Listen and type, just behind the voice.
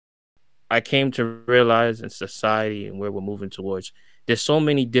I came to realize in society and where we're moving towards, there's so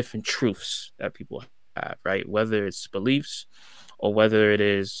many different truths that people have, right? Whether it's beliefs or whether it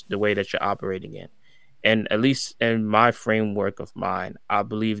is the way that you're operating in. And at least in my framework of mine, I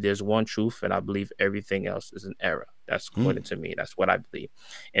believe there's one truth and I believe everything else is an error. That's according to me. That's what I believe.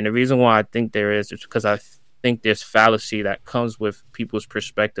 And the reason why I think there is because think there's fallacy that comes with people's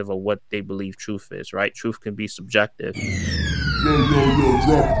perspective of what they believe truth is, right? Truth can be subjective. Yo,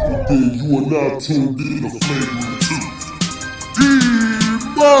 drop it thing. You are now tuned in to Flavor 2.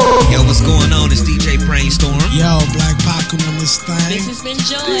 Yo, what's going on? It's DJ Brainstorm. Yo, Black Pac on this thing. This has been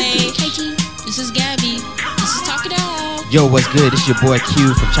Joy. Hey, this is Gabby. This is Talk It Out. Yo, what's good? It's your boy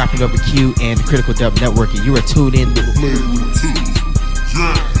Q from Chopping Up with Q and the Critical Dub Network, and you are tuned in to Flavor 2.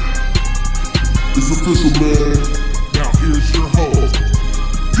 Yeah. It's official, man. Now here's your host,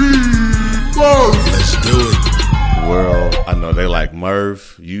 D-Murph. Let's do it. World, I know they like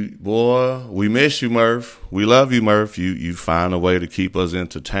Murph. You boy, we miss you, Murph. We love you, Murph. You find a way to keep us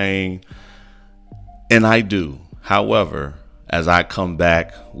entertained, and I do. However, as I come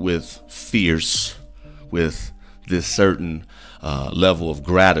back with fierce, with this certain level of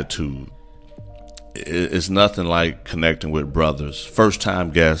gratitude, it's nothing like connecting with brothers. First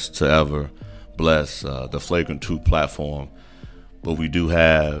time guests to ever bless the Flagrant 2 platform, but we do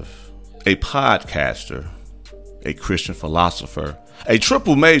have a podcaster, a Christian philosopher, a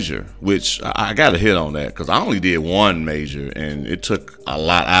triple major, which I got to hit on that because I only did one major and it took a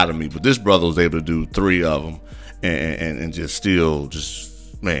lot out of me, but this brother was able to do 3 of them and just took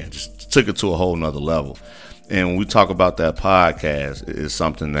it to a whole nother level. And when we talk about that podcast, it's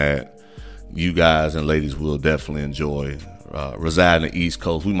something that you guys and ladies will definitely enjoy. Reside in the East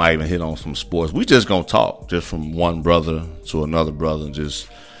Coast, we might even hit on some sports. We just gonna talk just from one brother to another brother and just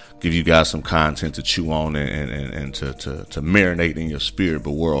give you guys some content to chew on and to marinate in your spirit.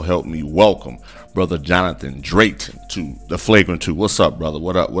 But world, help me welcome brother Johnathan Drayton to the Flagrant 2. What's up, brother?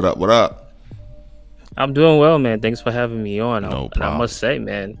 What up? I'm doing well, man. Thanks for having me on. No problem. And I must say,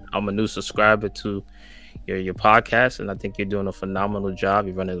 man, I'm a new subscriber to your podcast, and I think you're doing a phenomenal job.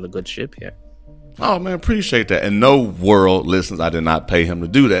 You're running a good ship here. Oh, man, appreciate that. And no world listens. I did not pay him to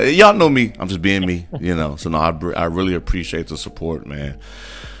do that. Y'all know me. I'm just being me, So, no, I really appreciate the support, man.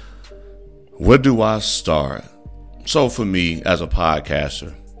 Where do I start? So, for me, as a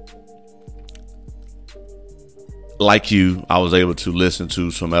podcaster, like you, I was able to listen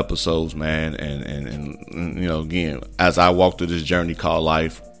to some episodes, man. And again, as I walk through this journey called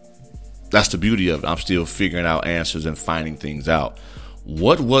life, that's the beauty of it. I'm still figuring out answers and finding things out.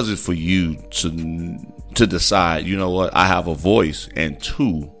 What was it for you to decide, you know what, I have a voice, and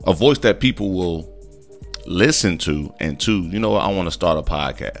a voice that people will listen to, and you know what, I want to start a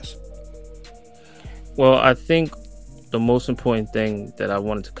podcast? Well, I think the most important thing that I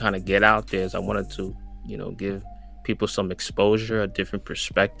wanted to kind of get out there is I wanted to, give people some exposure, a different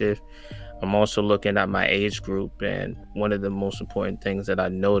perspective. I'm also looking at my age group, and one of the most important things that I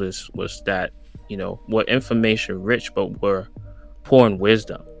noticed was that, we're information rich, but we're poor in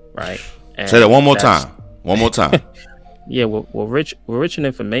wisdom, right? And say that one more time. Yeah, we're rich in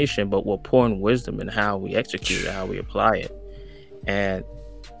information, but we're poor in wisdom in how we execute it, how we apply it. And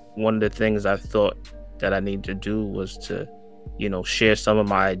one of the things I thought that I needed to do was to, share some of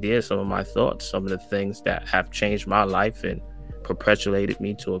my ideas, some of my thoughts, some of the things that have changed my life and perpetuated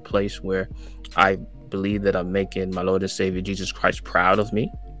me to a place where I believe that I'm making my Lord and Savior Jesus Christ proud of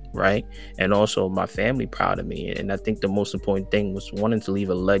me, right? And also my family proud of me. And I think the most important thing was wanting to leave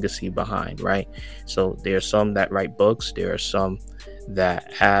a legacy behind, right? So there are some that write books, there are some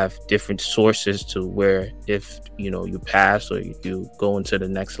that have different sources to where if you pass or you go into the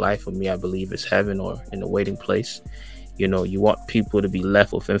next life, for me I believe it's heaven or in a waiting place. You want people to be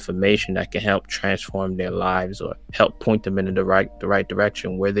left with information that can help transform their lives or help point them in the right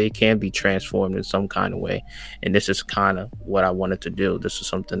direction where they can be transformed in some kind of way. And this is kind of what I wanted to do. This is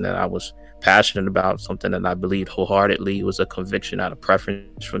something that I was passionate about, something that I believed wholeheartedly. It was a conviction out of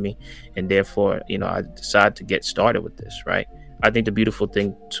preference for me. And therefore, I decided to get started with this, right? I think the beautiful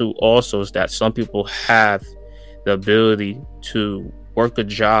thing too also is that some people have the ability to work a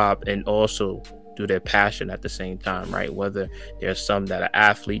job and also do their passion at the same time, right? Whether there's some that are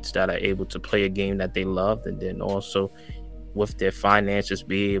athletes that are able to play a game that they love, and then also with their finances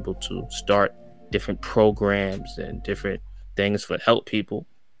be able to start different programs and different things for help people,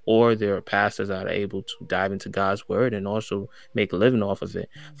 or there are pastors that are able to dive into God's word and also make a living off of it.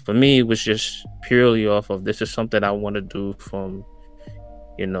 For me, it was just purely off of this is something I want to do from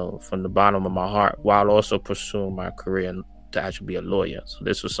the bottom of my heart, while also pursuing my career to actually be a lawyer. So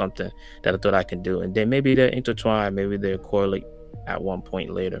this was something that I thought I can do. And then maybe they're intertwined, maybe they're correlate at one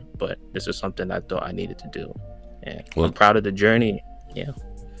point later, but this is something I thought I needed to do, and Well, I'm proud of the journey.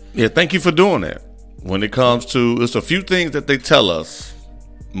 Yeah, thank you for doing that. When it comes to, it's a few things that they tell us,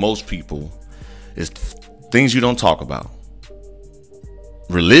 most people, is things you don't talk about.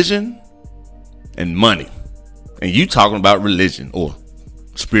 Religion and money. And you talking about religion or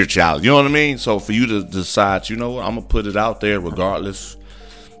spirituality. You know what I mean? So for you to decide, you know what, I'm going to put it out there regardless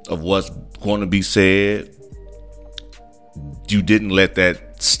of what's going to be said. You didn't let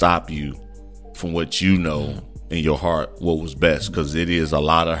that stop you from what you know in your heart, what was best, because it is a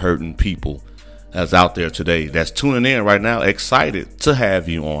lot of hurting people that's out there today that's tuning in right now, excited to have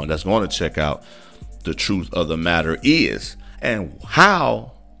you on, that's going to check out The Truth of the Matter Is. And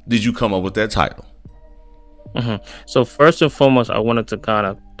how did you come up with that title? So first and foremost, I wanted to kind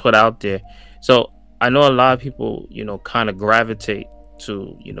of put out there, so I know a lot of people, kind of gravitate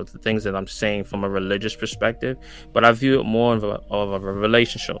to, the things that I'm saying from a religious perspective, but I view it more of a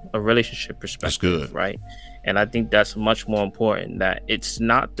relationship perspective. That's good. Right? And I think that's much more important, that it's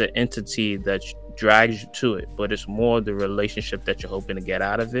not the entity that drags you to it, but it's more the relationship that you're hoping to get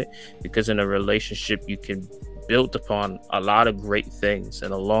out of it, because in a relationship you can build upon a lot of great things,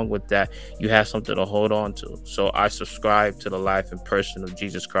 and along with that you have something to hold on to. So I subscribe to the life and person of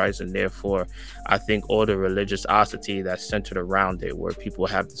Jesus Christ, and therefore I think all the religiosity that's centered around it, where people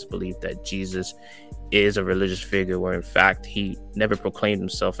have this belief that Jesus is a religious figure, where in fact he never proclaimed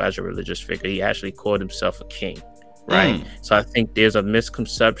himself as a religious figure. He actually called himself a king, right? So I think there's a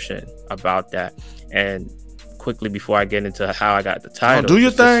misconception about that. And quickly, before I get into how I got the title, do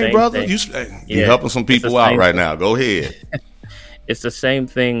your thing, brother. You're helping some people out right now. Go ahead. It's the same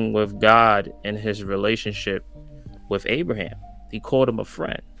thing with God and his relationship with Abraham. He called him a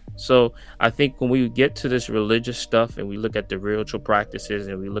friend. So I think when we get to this religious stuff and we look at the ritual practices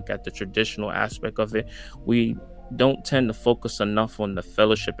and we look at the traditional aspect of it, we don't tend to focus enough on the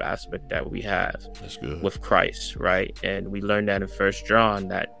fellowship aspect that we have with Christ, right? And we learned that in First John,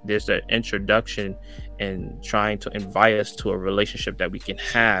 that there's an introduction and trying to invite us to a relationship that we can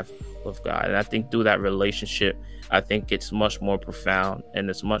have with God. And I think through that relationship, I think it's much more profound, and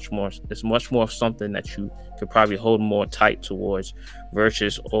it's much more of something that you could probably hold more tight towards,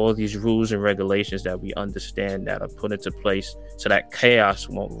 versus all these rules and regulations that we understand that are put into place so that chaos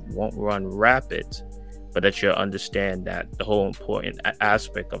won't run rapid, but that you'll understand that the whole important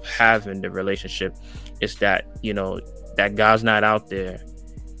aspect of having the relationship is that, that God's not out there,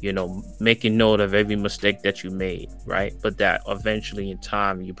 making note of every mistake that you made, right? But that eventually in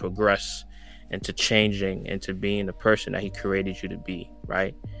time you progress into changing, into being the person that he created you to be,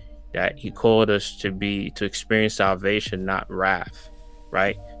 right? That he called us to experience salvation, not wrath,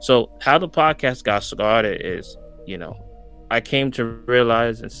 right? So how the podcast got started is, I came to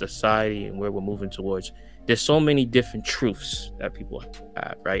realize in society and where we're moving towards, there's so many different truths that people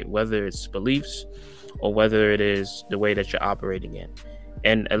have, right? Whether it's beliefs or whether it is the way that you're operating in.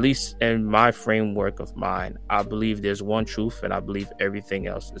 And at least in my framework of mine, I believe there's one truth, and I believe everything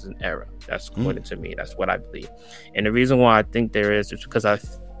else is an error. That's according to me. That's what I believe. And the reason why I think there is because I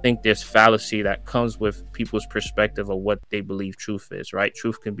think there's fallacy that comes with people's perspective of what they believe truth is, right?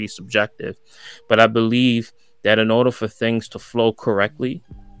 Truth can be subjective, but I believe that in order for things to flow correctly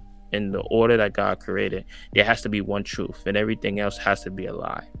in the order that God created, there has to be one truth, and everything else has to be a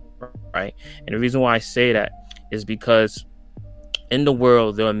lie, right? And the reason why I say that is because in the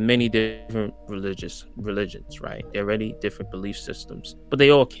world, there are many different religions, right? There are many different belief systems, but they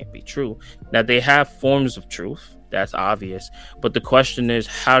all can't be true. Now, they have forms of truth. That's obvious. But the question is,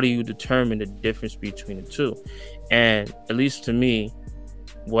 how do you determine the difference between the two? And at least to me,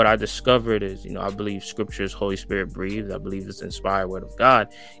 what I discovered is, I believe scripture is Holy Spirit breathed. I believe it's inspired word of God.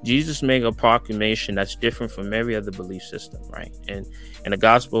 Jesus made a proclamation that's different from every other belief system, right? And in the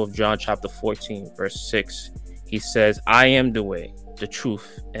Gospel of John, chapter 14, verse 6, he says, I am the way, the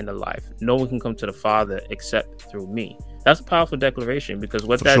truth, and the life. No one can come to the Father except through me. That's a powerful declaration, because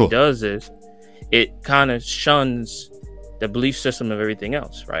what that does is it kind of shuns the belief system of everything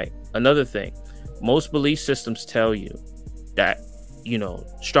else, right? Another thing, most belief systems tell you that,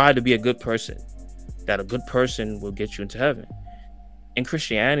 strive to be a good person, that a good person will get you into heaven. In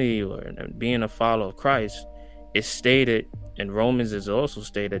Christianity, or in being a follower of Christ, it's stated in Romans, is also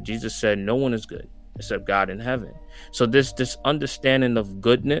stated that Jesus said no one is good except God in heaven. So this understanding of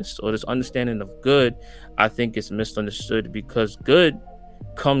goodness, or this understanding of good, I think is misunderstood, because good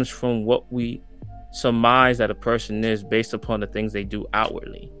comes from what we surmise that a person is based upon the things they do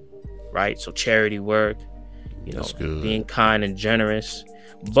outwardly, right? So charity work, being kind and generous.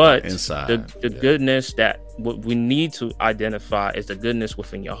 But the goodness that what we need to identify is the goodness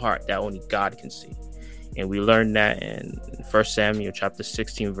within your heart that only God can see. And we learned that in 1 Samuel chapter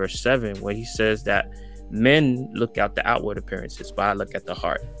 16, verse 7, where he says that men look at the outward appearances, but I look at the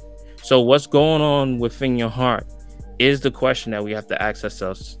heart. So what's going on within your heart is the question that we have to ask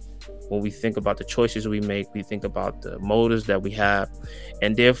ourselves when we think about the choices we make. We think about the motives that we have.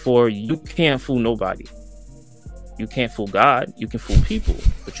 And therefore, you can't fool nobody. You can't fool God. You can fool people,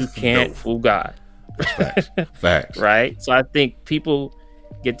 but you can't fool God. Facts. Right? So I think people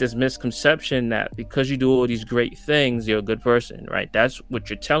get this misconception that because you do all these great things, you're a good person, right? That's what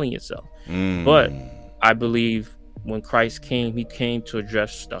you're telling yourself. But I believe when Christ came, he came to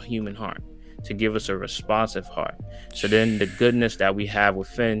address the human heart, to give us a responsive heart. So then the goodness that we have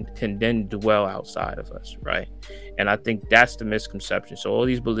within can then dwell outside of us, right? And I think that's the misconception. So all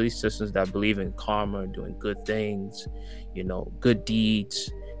these belief systems that believe in karma, doing good things, good deeds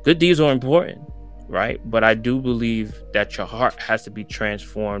are important, right? But I do believe that your heart has to be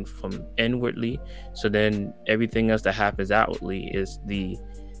transformed from inwardly. So then everything else that happens outwardly is the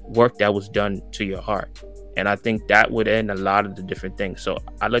work that was done to your heart. And I think that would end a lot of the different things. So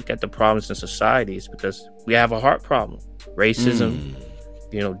I look at the problems in society is because we have a heart problem, racism,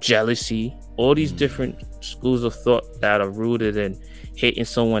 jealousy, all these different schools of thought that are rooted in hating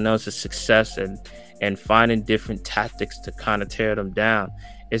someone else's success and finding different tactics to kind of tear them down.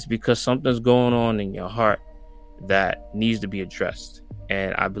 It's because something's going on in your heart that needs to be addressed.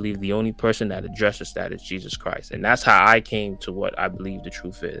 And I believe the only person that addresses that is Jesus Christ. And that's how I came to what I believe the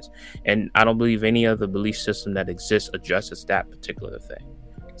truth is. And I don't believe any other belief system that exists addresses that particular thing.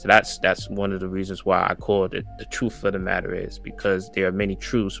 So that's one of the reasons why I call it the truth of the matter is, because there are many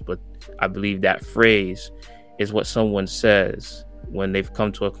truths, but I believe that phrase is what someone says when they've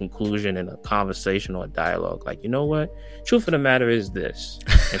come to a conclusion in a conversation or a dialogue. Like, you know what? Truth of the matter is this.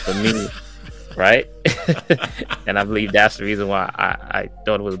 And for me, right? And I believe that's the reason why I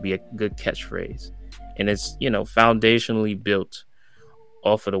thought it would be a good catchphrase. And it's, foundationally built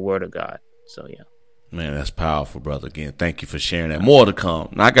off of the word of God. So, yeah. Man, that's powerful, brother. Again, thank you for sharing that. More to come.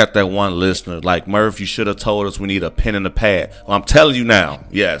 And I got that one listener like, Murph, you should have told us we need a pen and a pad. Well, I'm telling you now,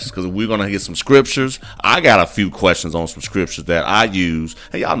 yes, because we're going to get some scriptures. I got a few questions on some scriptures that I use.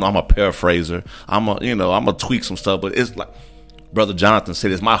 Hey, y'all know I'm a paraphraser. I'm going to tweak some stuff, but it's like Brother Johnathan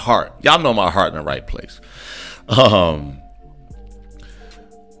said, it's my heart. Y'all know my heart in the right place.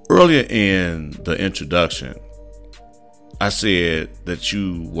 Earlier in the introduction, I said that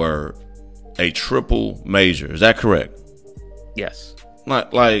you were a triple major. Is that correct? Yes.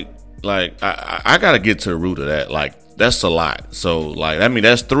 I gotta get to the root of that. Like, that's a lot. So,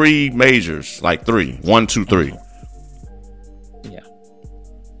 that's 3 majors. Like 3. 1, 2, 3. Yeah.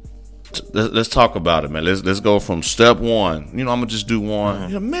 Let's talk about it, man. Let's go from step 1. I'm gonna just do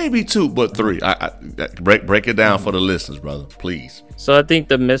 1, maybe 2, but 3. I break it down for the listeners, brother, please. So I think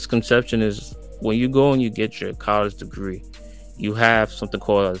the misconception is when you go and you get your college degree, you have something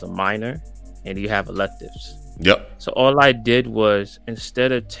called as a minor, and you have electives. Yep. So all I did was,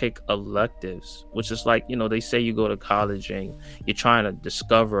 instead of take electives, which is like, they say you go to college and you're trying to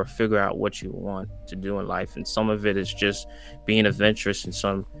discover or figure out what you want to do in life. And some of it is just being adventurous in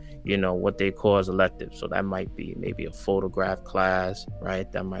some, what they call as electives. So that might be maybe a photograph class,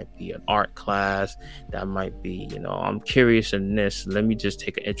 right? That might be an art class. That might be, I'm curious in this. Let me just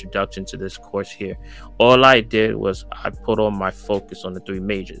take an introduction to this course here. All I did was I put all my focus on the 3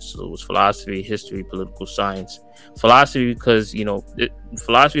 majors. So it was philosophy, history, political science. Philosophy because,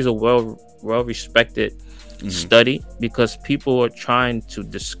 philosophy is a well-respected study because people are trying to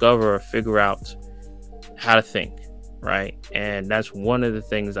discover or figure out how to think. Right. And that's one of the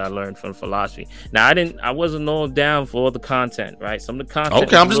things I learned from philosophy. Now, I wasn't all down for all the content, right? Some of the content.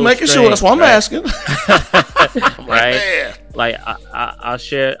 Okay, I'm just making sure. That's why I'm asking. Right. Like I'll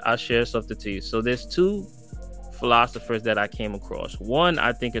share something to you. So there's 2 philosophers that I came across. One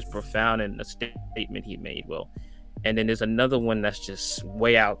I think is profound in a statement he made. And then there's another one that's just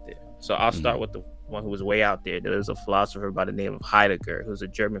way out there. So I'll start with the one who was way out there. There's a philosopher by the name of Heidegger, who's a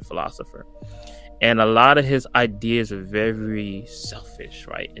German philosopher. And a lot of his ideas are very selfish,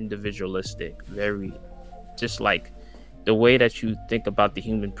 right? Individualistic, very just like the way that you think about the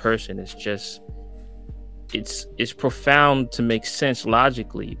human person is just, it's profound to make sense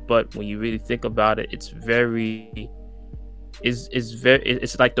logically. But when you really think about it, it's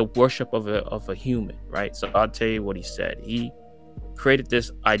like the worship of a human, right? So I'll tell you what he said. He created this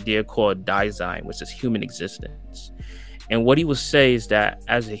idea called Dasein, which is human existence. And what he would say is that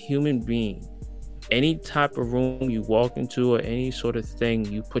as a human being, any type of room you walk into or any sort of thing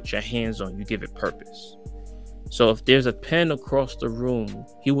you put your hands on, you give it purpose. So if there's a pen across the room,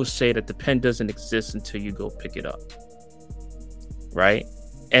 he will say that the pen doesn't exist until you go pick it up. Right?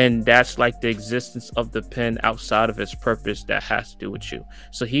 And that's like the existence of the pen outside of its purpose that has to do with you.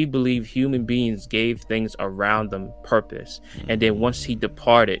 So he believed human beings gave things around them purpose. And then once he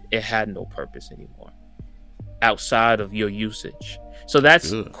departed, it had no purpose anymore outside of your usage. So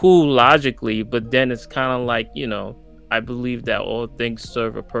that's cool logically, but then it's kind of like, I believe that all things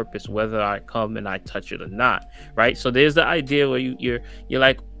serve a purpose, whether I come and I touch it or not, right? So there's the idea where you're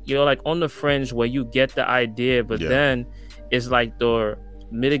like on the fringe where you get the idea, but then it's like the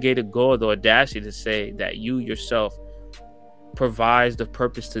mitigated goal, the audacity to say that you yourself provides the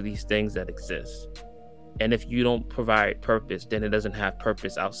purpose to these things that exist. And if you don't provide purpose, then it doesn't have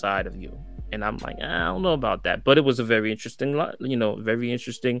purpose outside of you. And I'm like, I don't know about that. But it was a very interesting, very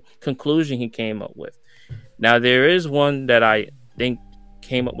interesting conclusion he came up with. Now, there is one that I think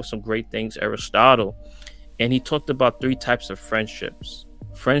came up with some great things, Aristotle. And he talked about 3 types of friendships: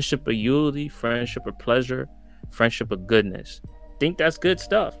 friendship of unity, friendship of pleasure, friendship of goodness. Think that's good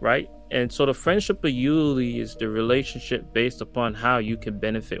stuff, right? And so the friendship of unity is the relationship based upon how you can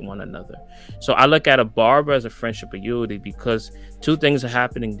benefit one another. So I look at a barber as a friendship of unity because 2 things are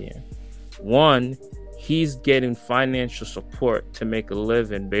happening there. One, he's getting financial support to make a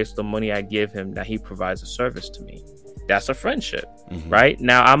living based on money I give him, that he provides a service to me. That's a friendship, right?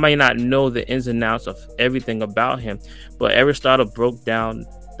 Now, I might not know the ins and outs of everything about him, but Aristotle broke down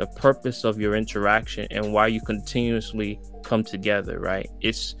the purpose of your interaction and why you continuously come together, right?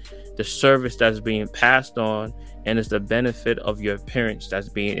 It's the service that's being passed on, and it's the benefit of your appearance that's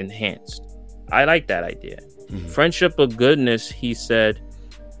being enhanced. I like that idea. Friendship of goodness, he said,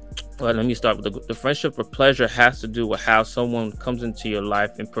 well, let me start with the friendship of pleasure has to do with how someone comes into your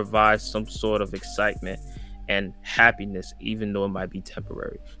life and provides some sort of excitement and happiness, even though it might be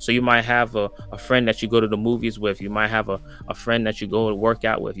temporary. So you might have a friend that you go to the movies with. You might have a friend that you go to work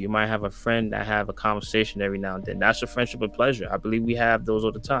out with. You might have a friend that have a conversation every now and then. That's a friendship of pleasure. I believe we have those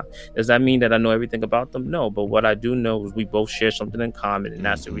all the time. Does that mean that I know everything about them? No, but what I do know is we both share something in common, and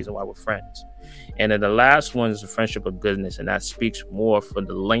that's the reason why we're friends. And then the last one is the friendship of goodness, and that speaks more for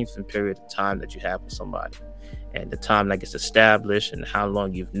the length and period of time that you have with somebody, and the time that gets established, and how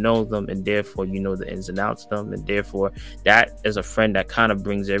long you've known them, and therefore you know the ins and outs of them, and therefore that is a friend that kind of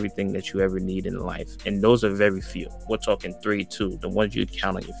brings everything that you ever need in life. And those are very few. We're talking 3, 2, the ones you'd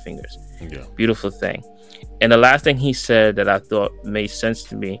count on your fingers. Beautiful thing. And the last thing he said that I thought made sense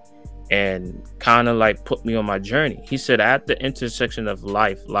to me and kind of like put me on my journey. He said, at the intersection of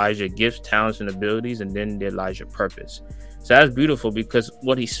life lies your gifts, talents, and abilities, and then there lies your purpose. So that's beautiful, because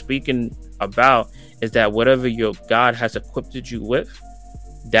what he's speaking about is that whatever your God has equipped you with,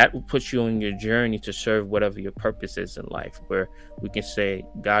 that will put you on your journey to serve whatever your purpose is in life, where we can say,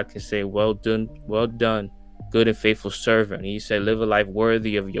 God can say, well done, good and faithful servant. And he said, live a life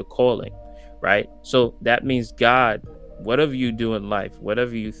worthy of your calling, right? So that means God, whatever you do in life,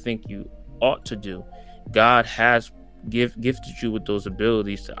 whatever you think you ought to do, God has gifted you with those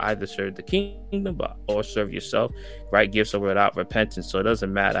abilities to either serve the kingdom or serve yourself, right? Gifts are without repentance. So it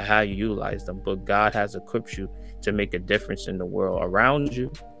doesn't matter how you utilize them, but God has equipped you to make a difference in the world around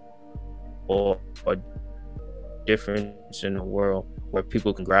you, or a difference in the world where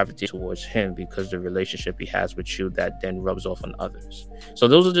people can gravitate towards him because the relationship he has with you that then rubs off on others. So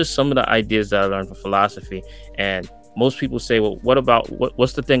those are just some of the ideas that I learned from philosophy. And most people say, well,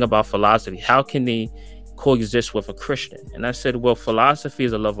 what's the thing about philosophy? How can they coexist with a Christian? And I said, well, philosophy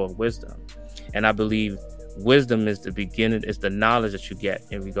is a level of wisdom. And I believe wisdom is the beginning, is the knowledge that you get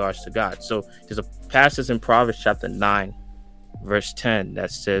in regards to God. So there's a passage in Proverbs chapter 9, verse 10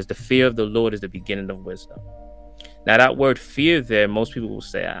 that says, the fear of the Lord is the beginning of wisdom. Now that word fear there, most people will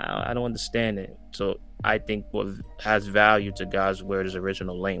say, I don't understand it. So I think what has value to God's word is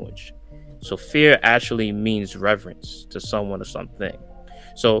original language. So fear actually means reverence to someone or something.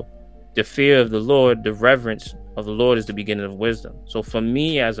 So the fear of the Lord, the reverence of the Lord is the beginning of wisdom. So for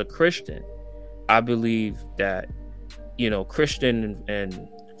me as a Christian, I believe that, Christian and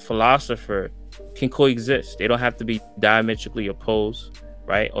philosopher can coexist. They don't have to be diametrically opposed,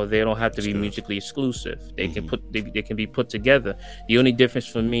 right? Or they don't have to be mutually exclusive. They can be put together. The only difference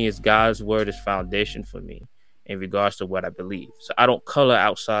for me is God's word is foundation for me in regards to what I believe. So I don't color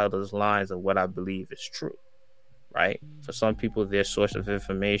outside of those lines of what I believe is true, right? For some people, their source of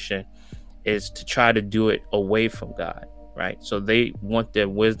information is to try to do it away from God, right? So they want their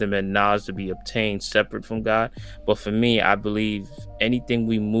wisdom and knowledge to be obtained separate from God. But for me, I believe anything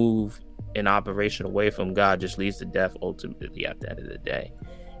we move in operation away from God just leads to death ultimately at the end of the day.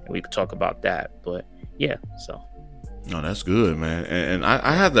 And we could talk about that. But yeah, so. No, that's good, man. And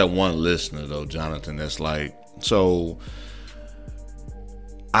I have that one listener, though, Johnathan, that's like, so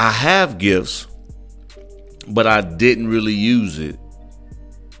I have gifts, but I didn't really use it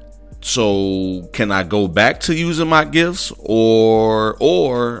So can I go back to using my gifts,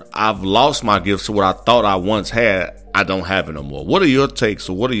 or I've lost my gifts to what I thought I once had, I don't have it no more? What are your takes,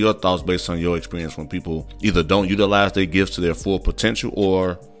 or what are your thoughts based on your experience when people either don't utilize their gifts to their full potential,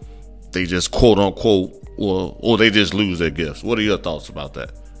 or they just quote unquote, or they just lose their gifts? What are your thoughts about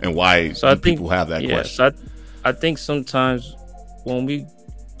that, and why people have that question? So I think sometimes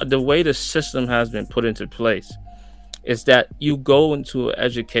the way the system has been put into place is that you go into an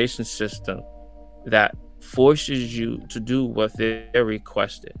education system that forces you to do what they're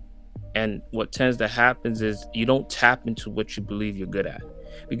requested. And what tends to happen is you don't tap into what you believe you're good at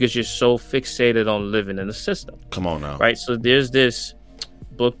because you're so fixated on living in the system. Come on now. Right? So there's this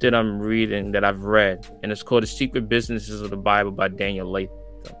book that I'm reading that I've read, and it's called The Secret Businesses of the Bible by Daniel Latham.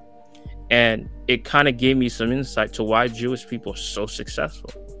 And it kind of gave me some insight to why Jewish people are so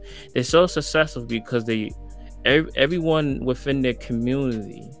successful. They're so successful because everyone within their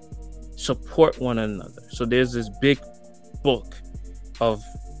community support one another. So there's this big book of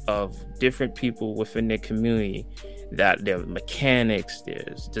different people within their community that they're mechanics,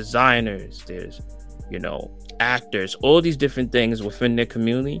 there's designers, there's actors, all these different things within their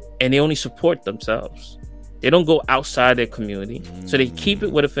community, and they only support themselves. They don't go outside their community, so they keep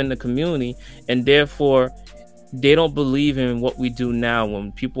it within the community, and therefore they don't believe in what we do now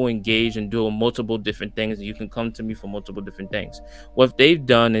when people engage in doing multiple different things. You can come to me for multiple different things. What they've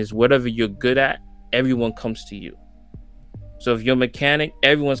done is whatever you're good at, everyone comes to you. So if you're a mechanic,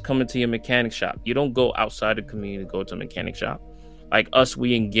 everyone's coming to your mechanic shop. You don't go outside the community to go to a mechanic shop. Like us,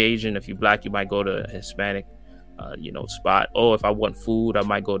 we engage in, if you're black, you might go to a Hispanic spot. Oh, if I want food, I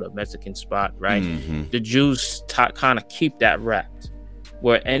might go to a Mexican spot, right? Mm-hmm. The Jews kind of keep that wrapped,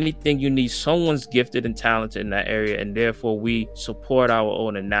 where anything you need, someone's gifted and talented in that area, and therefore we support our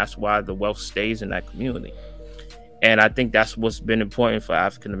own, and that's why the wealth stays in that community. And I think that's what's been important for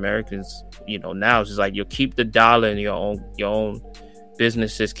African Americans, now. It's just like, you keep the dollar in your own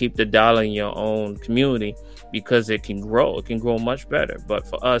businesses, keep the dollar in your own community, because it can grow much better. But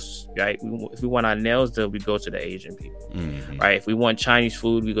for us, right, if we want our nails done, we go to the Asian people. Mm-hmm. Right? If we want Chinese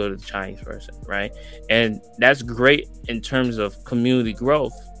food, we go to the Chinese person, right? And that's great in terms of community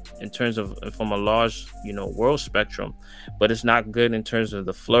growth, in terms of from a large world spectrum, but it's not good in terms of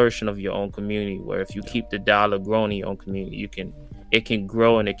the flourishing of your own community, where if you keep the dollar growing in your own community, it can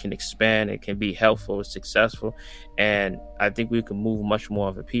grow and it can expand, it can be helpful, successful. And I think we can move much more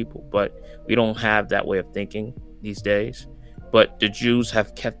of a people, but we don't have that way of thinking these days. But the Jews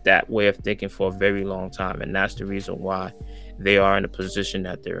have kept that way of thinking for a very long time, and that's the reason why they are in the position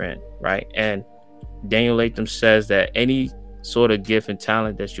that they're in, right? And Daniel Latham says that any sort of gift and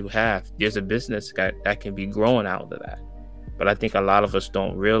talent that you have, there's a business that can be growing out of that. But I think a lot of us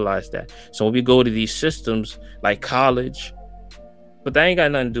don't realize that. So when we go to these systems like college, but that ain't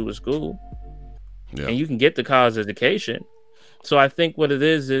got nothing to do with school. Yeah. And you can get the college education. So I think what it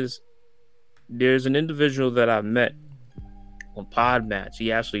is there's an individual that I met on Podmatch.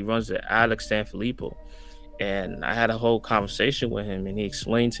 He actually runs it, Alex Sanfilippo. And I had a whole conversation with him, and he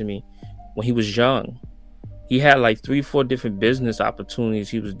explained to me when he was young, he had like 3-4 different business opportunities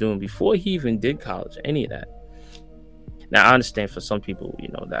he was doing before he even did college, any of that. Now, I understand for some people,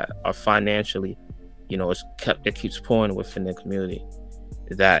 that are financially, it keeps pouring within their community,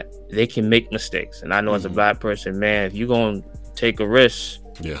 that they can make mistakes. And I know as a black person, man, if you're going to take a risk,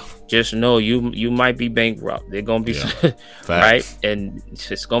 just know you might be bankrupt. They're going to be, right? And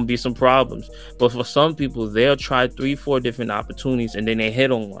it's going to be some problems. But for some people, they'll try 3-4 different opportunities, and then they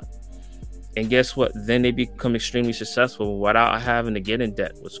hit on one. And guess what? Then they become extremely successful without having to get in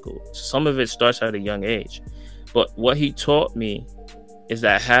debt with school. Some of it starts at a young age. But what he taught me is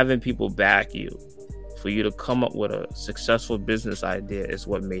that having people back you for you to come up with a successful business idea is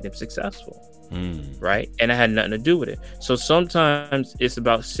what made him successful. Right? And it had nothing to do with it. So sometimes it's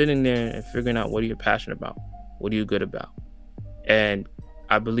about sitting there and figuring out, what are you passionate about? What are you good about? And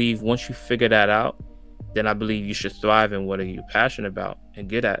I believe once you figure that out, then I believe you should thrive in what are you passionate about and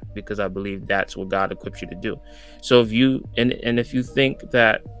good at, because I believe that's what God equips you to do. So if you if you think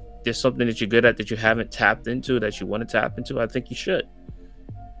that there's something that you're good at that you haven't tapped into, that you want to tap into, I think you should.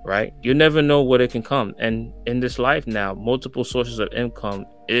 Right? You never know what it can come. And in this life now, multiple sources of income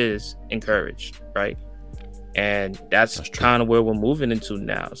is encouraged, right? And that's kind of where we're moving into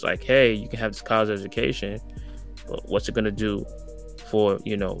now. It's like, hey, you can have this college education, but what's it going to do for,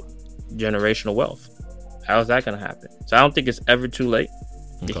 generational wealth? How is that going to happen? So I don't think it's ever too late.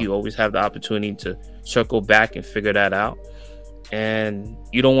 I think you always have the opportunity to circle back and figure that out. And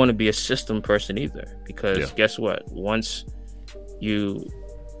you don't want to be a system person either, because guess what? Once you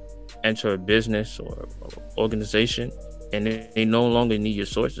enter a business or organization, and they no longer need your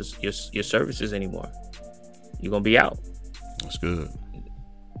sources, your services anymore. You're gonna be out. That's good.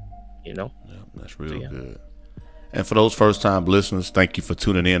 Yeah, that's real good. And for those first time listeners, thank you for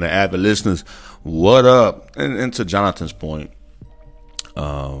tuning in. The avid listeners, what up? And to Johnathan's point,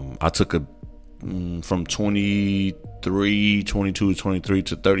 I took from 22, 23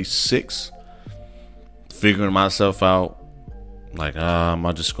 to 36, figuring myself out. Like, am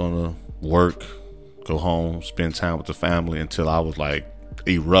I just gonna work, go home, spend time with the family, until I was like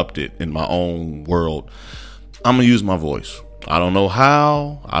erupted in my own world. I'm gonna use my voice. I don't know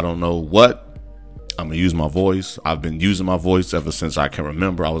how, I don't know what. I'm gonna use my voice. I've been using my voice ever since I can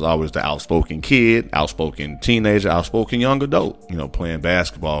remember. I was always the outspoken kid, outspoken teenager, outspoken young adult, playing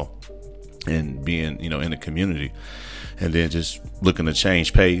basketball and being, in the community. And then just looking to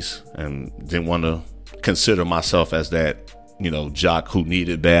change pace, and didn't want to consider myself as that, jock who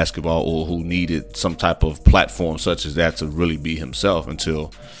needed basketball or who needed some type of platform such as that to really be himself,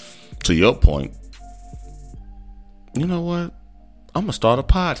 until, to your point, you know what? I'm gonna start a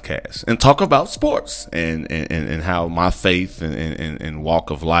podcast and talk about sports and how my faith and walk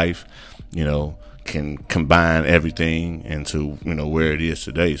of life, can combine everything into, where it is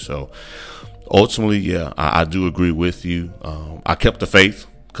today. So ultimately, yeah, I do agree with you. I kept the faith,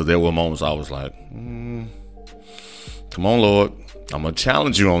 because there were moments I was like, come on, Lord, I'm gonna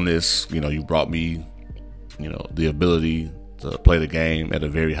challenge you on this. You brought me, the ability to play the game at a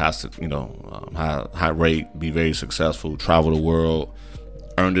very high, high rate, be very successful, travel the world,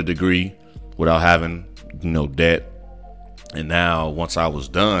 earned a degree without having, debt. And now, once I was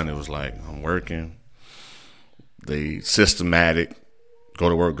done, it was like, I'm working. The systematic, go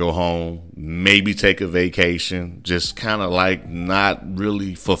to work, go home, maybe take a vacation, just kind of like not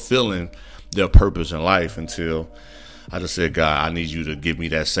really fulfilling their purpose in life, until I just said, God, I need you to give me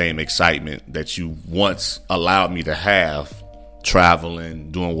that same excitement that you once allowed me to have,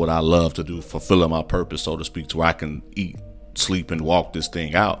 traveling, doing what I love to do, fulfilling my purpose, so to speak, to where I can eat, sleep, and walk this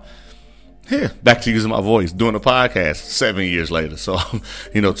thing out. Here, back to using my voice, doing a podcast 7 years later. So,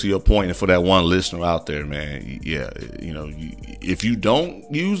 to your point, and for that one listener out there, man, yeah, if you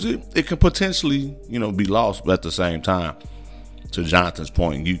don't use it, it can potentially, be lost. But at the same time, to Jonathan's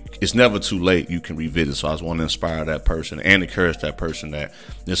point, it's never too late. You can revisit. So I just want to inspire that person and encourage that person that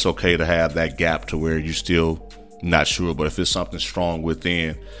it's okay to have that gap to where you're still not sure, but if it's something strong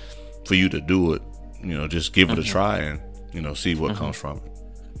within for you to do it, just give it a try and, see what comes from it.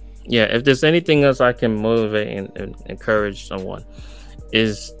 Yeah, if there's anything else I can motivate and encourage someone,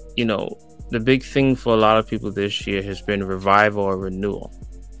 is, the big thing for a lot of people this year has been revival or renewal,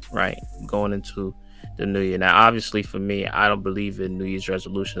 right? Going into the new year. Now, obviously for me, I don't believe in New Year's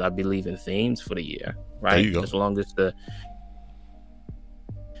resolutions. I believe in themes for the year, right? There you go. As long as the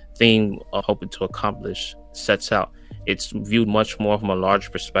theme of hoping to accomplish sets out, it's viewed much more from a larger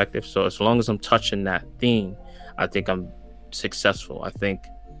perspective. So as long as I'm touching that theme, I think I'm successful. I think,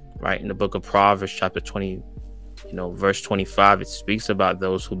 right, in the book of Proverbs, chapter 20, verse 25, it speaks about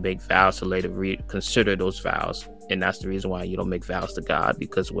those who make vows to later reconsider those vows. And that's the reason why you don't make vows to God,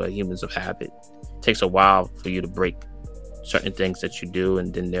 because we're humans of habit. It takes a while for you to break certain things that you do,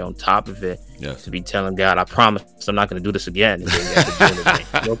 and then they're on top of it. Yes. To be telling God, I promise I'm not going to do this again. And then you have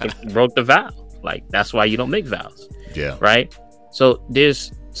to do it again. You broke the vow. Like, that's why you don't make vows. Yeah. Right? So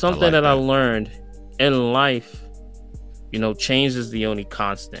there's something like that I that. learned in life, change is the only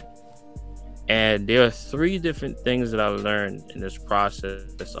constant. And there are 3 different things that I learned in this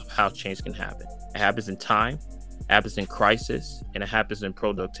process of how change can happen. It happens in time, it happens in crisis, and it happens in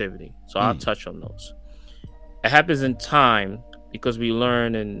productivity. So I'll touch on those. It happens in time because we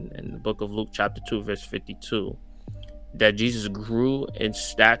learn in the book of Luke chapter 2, verse 52, that Jesus grew in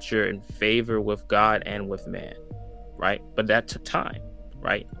stature and favor with God and with man, right? But that took time,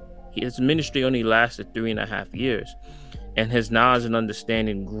 right? His ministry only lasted 3.5 years, and his knowledge and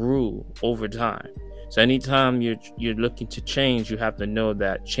understanding grew over time. So anytime you're looking to change, you have to know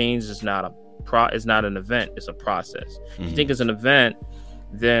that change is not an event, it's a process. If you think it's an event,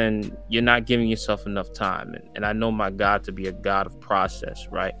 then you're not giving yourself enough time. And I know my God to be a God of process,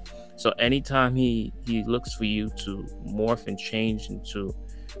 right? So anytime he looks for you to morph and change into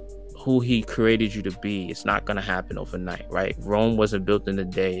who he created you to be, it's not going to happen overnight, right? Rome wasn't built in a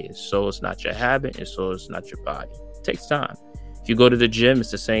day, and so it's not your habit, and so it's not your body. It takes time. If you go to the gym,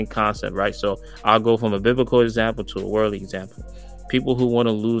 it's the same concept, right? So I'll go from a biblical example to a worldly example. People who want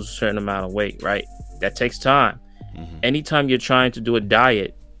to lose a certain amount of weight, right? That takes time. Anytime you're trying to do a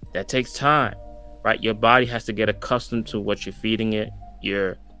diet, that takes time, right? Your body has to get accustomed to what you're feeding it.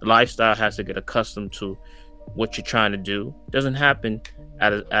 Your lifestyle has to get accustomed to what you're trying to do. It doesn't happen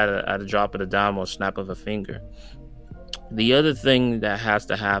at a drop of a dime or a snap of a finger. The other thing that has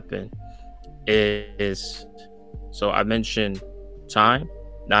to happen is, so I mentioned time.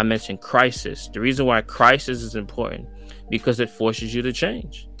 Now I mentioned crisis. The reason why crisis is important, because it forces you to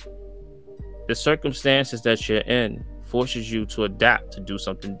change. The circumstances that you're in forces you to adapt, to do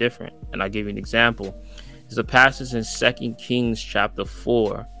something different. And I'll give you an example. There's a passage in 2 Kings chapter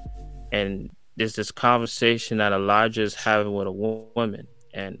 4, and there's this conversation that Elijah is having with a woman,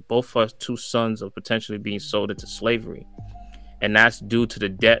 and both her two sons are potentially being sold into slavery, and that's due to the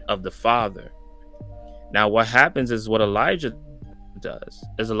debt of the father. Now what happens is what Elijah does,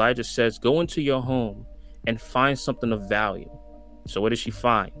 as Elijah says, go into your home and find something of value. So what does she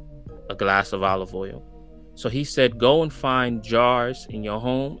find? A glass of olive oil. So he said, go and find jars in your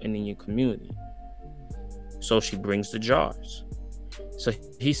home and in your community. So she brings the jars. So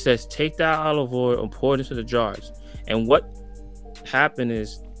he says, take that olive oil and pour it into the jars. And what happened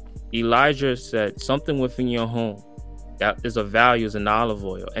is Elijah said, something within your home that is of value is an olive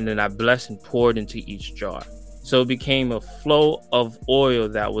oil. And then that blessing poured into each jar. So it became a flow of oil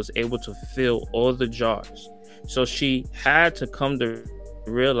that was able to fill all the jars. So she had to come to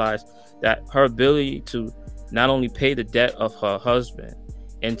realize that her ability to not only pay the debt of her husband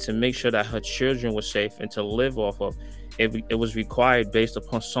and to make sure that her children were safe and to live off of it was required based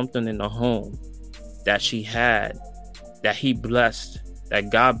upon something in the home that she had, that he blessed, that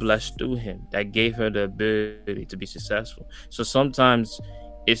God blessed through him, that gave her the ability to be successful. So sometimes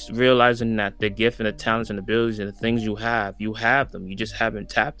it's realizing that the gift and the talents and abilities and the things you have them. You just haven't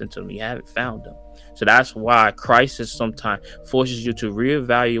tapped into them. You haven't found them. So that's why crisis sometimes forces you to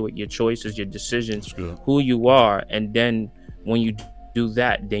reevaluate your choices, your decisions, who you are. And then when you do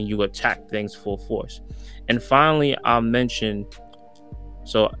that, then you attack things full force. And finally, I'll mention,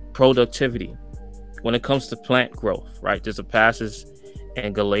 so productivity. When it comes to plant growth, right? There's a passage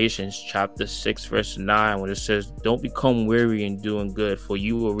in Galatians chapter 6, verse 9, when it says, don't become weary in doing good, for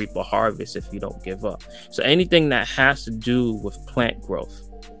you will reap a harvest if you don't give up. So anything that has to do with plant growth,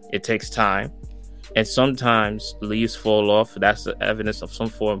 it takes time. And sometimes leaves fall off. That's the evidence of some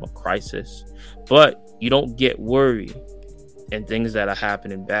form of crisis. But you don't get worried in things that are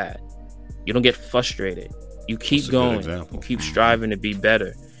happening bad. You don't get frustrated. You keep going. You keep striving to be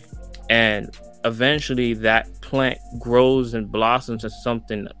better. And eventually that plant grows and blossoms into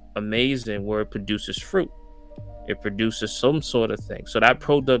something amazing where it produces fruit. It produces some sort of thing. So that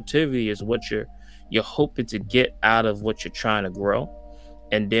productivity is what you're hoping to get out of what you're trying to grow.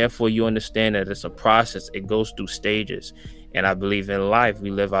 And therefore you understand that it's a process. It goes through stages. And I believe in life, we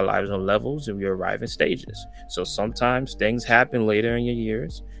live our lives on levels and we arrive in stages. So sometimes things happen later in your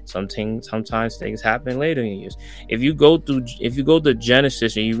years. Sometimes things happen later in your years. If you go to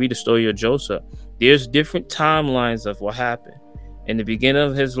Genesis and you read the story of Joseph, there's different timelines of what happened. In the beginning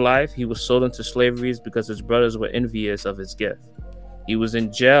of his life, he was sold into slavery because his brothers were envious of his gift. He was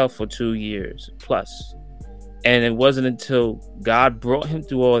in jail for 2 years plus. And it wasn't until God brought him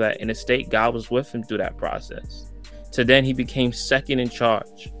through all that in the state, God was with him through that process. So then he became second in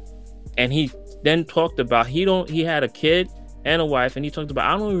charge. And he then talked about, he had a kid and a wife, and he talked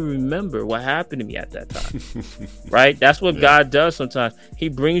about, I don't even remember what happened to me at that time. Right? That's what God does sometimes. He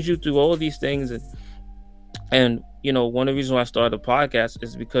brings you through all these things. And you know, one of the reasons why I started the podcast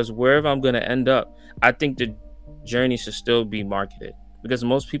is because wherever I'm going to end up, I think the journey should still be marketed. Because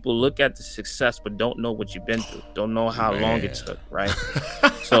most people look at the success but don't know what you've been through, don't know how long it took, right?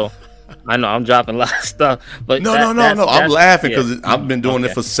 So I know I'm dropping a lot of stuff, but no. I'm laughing because I've been doing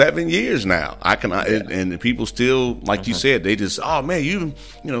it for 7 years now. And people still, like you said, they just, oh man, you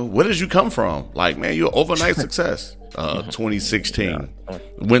know, where did you come from? Like, man, you're overnight success. 2016,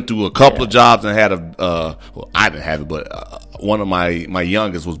 went through a couple of jobs and had well, I didn't have it, but one of my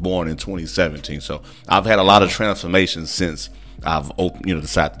youngest was born in 2017. So I've had a lot of transformations since I've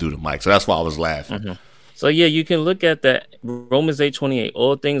decided to do the mic. So that's why I was laughing. So yeah, you can look at that Romans 8:28.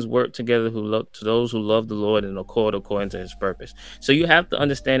 All things work together to those who love the Lord and are called according to his purpose. So you have to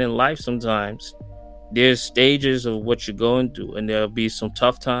understand in life sometimes there's stages of what you're going through, and there'll be some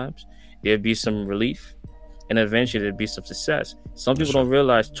tough times, there'll be some relief, and eventually there'll be some success. Some people don't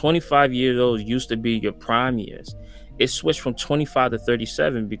realize 25 years old used to be your prime years. It switched from 25 to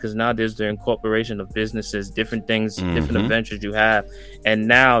 37 because now there's the incorporation of businesses, different things, different adventures you have. And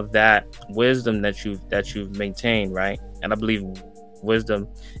now that wisdom that you've maintained, right? And I believe wisdom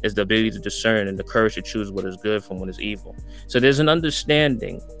is the ability to discern and the courage to choose what is good from what is evil. So there's an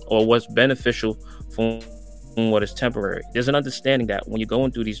understanding or what's beneficial from what is temporary. There's an understanding that when you're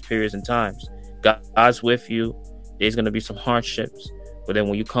going through these periods and times, God's with you. There's going to be some hardships. But then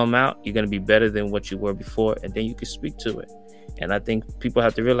when you come out, you're going to be better than what you were before. And then you can speak to it. And I think people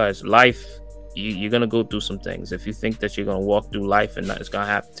have to realize life You're gonna go through some things. If you think that you're gonna walk through life and nothing's gonna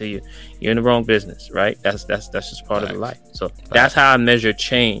happen to you, you're in the wrong business, right? That's just part of the life. So that's how I measure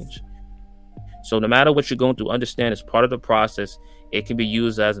change. So no matter what you're going through, understand it's part of the process. It can be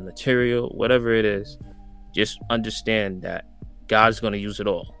used as a material, whatever it is. Just understand that God's gonna use it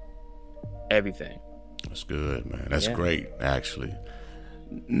all, everything. That's good, man. That's great, actually.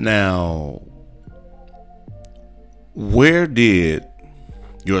 Now, where did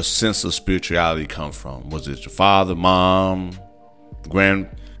your sense of spirituality come from? Was it your father, mom,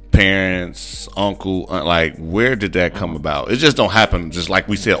 grandparents, uncle? Like, where did that come about? It just don't happen just like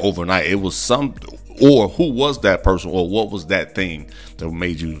we said overnight. It was or who was that person, or what was that thing that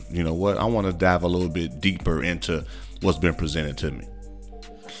made you, you know what, I want to dive a little bit deeper into what's been presented to me?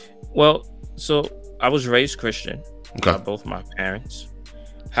 Well, so I was raised Christian by both my parents.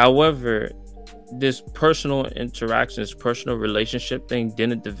 However, this personal interactions, personal relationship thing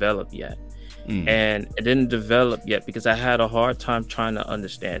didn't develop yet. And it didn't develop yet because I had a hard time trying to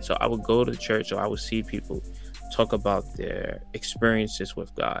understand. So I would go to church, or I would see people talk about their experiences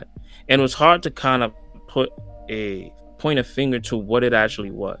with God. And it was hard to kind of point a finger to what it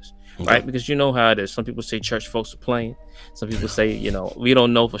actually was, right? Because you know how it is. Some people say church folks are playing. Some people say, you know, we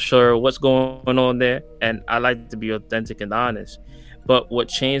don't know for sure what's going on there. And I like to be authentic and honest. But what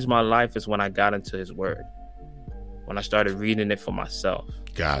changed my life is when I got into his word, when I started reading it for myself.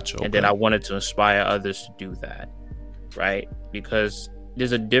 Gotcha. Okay. And then I wanted to inspire others to do that, right? Because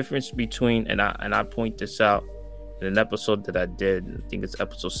there's a difference between, and I point this out in an episode that I did, I think it's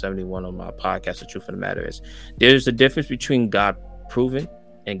episode 71 on my podcast, The Truth of the Matter Is, there's a difference between God proven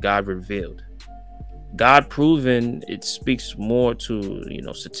and God revealed. God proven, it speaks more to, you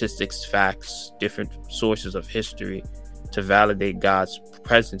know, statistics, facts, different sources of history to validate God's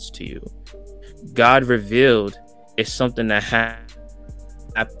presence to you. God revealed is something that happens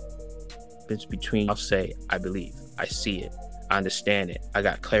between, I'll say, I believe, I see it, I understand it, I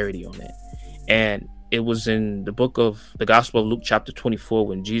got clarity on it. And it was in the book of the Gospel of Luke chapter 24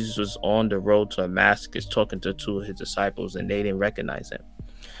 when Jesus was on the road to Damascus talking to two of his disciples, and they didn't recognize him.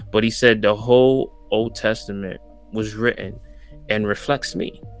 But he said the whole Old Testament was written and reflects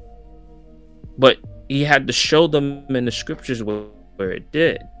me. But he had to show them in the scriptures where it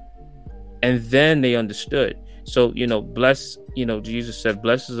did. And then they understood. So, you know, Jesus said,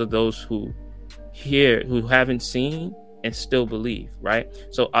 blessed are those who hear, who haven't seen and still believe, right?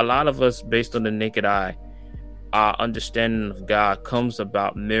 So a lot of us, based on the naked eye, our understanding of God comes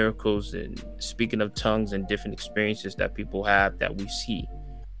about miracles and speaking of tongues and different experiences that people have that we see.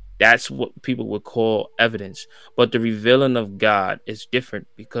 That's what people would call evidence. But the revealing of God is different,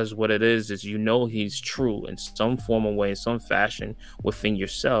 because what it is you know he's true in some form or way, in some fashion within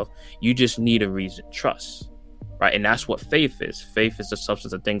yourself. You just need a reason to trust, right? And that's what faith is. Faith is the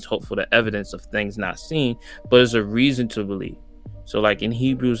substance of things hoped for, the evidence of things not seen, but it's a reason to believe. So like in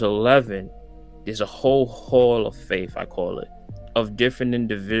Hebrews 11, there's a whole hall of faith, I call it, of different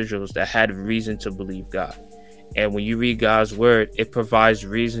individuals that had reason to believe God. And when you read God's word, it provides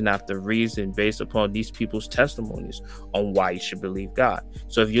reason after reason based upon these people's testimonies on why you should believe God.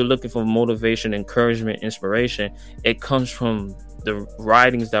 So if you're looking for motivation, encouragement, inspiration, it comes from the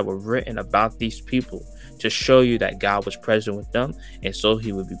writings that were written about these people to show you that God was present with them, and so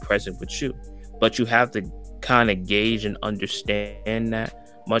he would be present with you. But you have to kind of gauge and understand that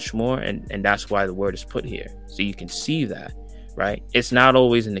much more, and that's why the word is put here, so you can see that, right? It's not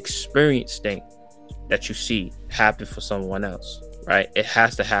always an experience thing that you see happen for someone else, right? It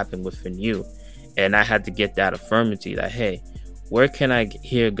has to happen within you. And I had to get that affirmity that, hey, where can I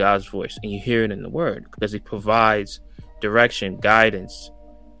hear God's voice? And you hear it in the word, because he provides direction, guidance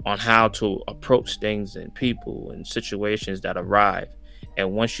on how to approach things and people and situations that arrive.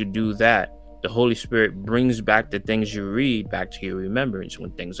 And once you do that, the Holy Spirit brings back the things you read back to your remembrance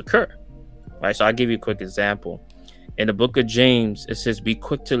when things occur, right? So I'll give you a quick example. In the book of James, it says, be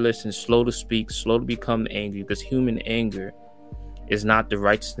quick to listen, slow to speak, slow to become angry, because human anger is not the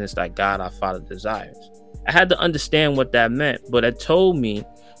righteousness that God our Father desires. I had to understand what that meant, but it told me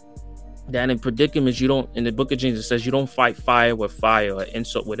that in predicaments, in the book of James, it says you don't fight fire with fire or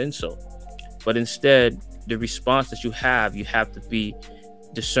insult with insult. But instead, the response that you have to be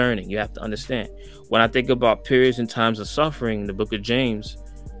discerning. You have to understand. When I think about periods and times of suffering in the book of James,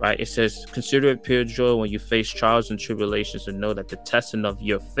 right, it says, consider it pure joy when you face trials and tribulations, and know that the testing of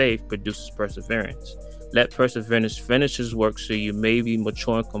your faith produces perseverance. Let perseverance finish his work, so you may be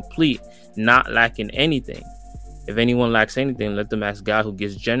mature and complete, not lacking anything. If anyone lacks anything, let them ask God, who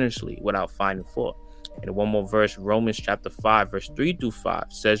gives generously without finding fault. And one more verse, Romans chapter 5, verse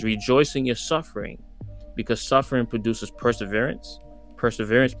 3-5 says, rejoice in your suffering, because suffering produces perseverance.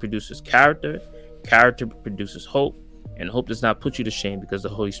 perseverance produces character. Character produces hope. And hope does not put you to shame because the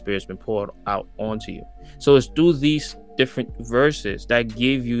Holy Spirit's been poured out onto you. So it's through these different verses that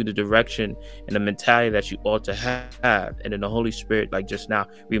give you the direction and the mentality that you ought to have. And then the Holy Spirit, like just now,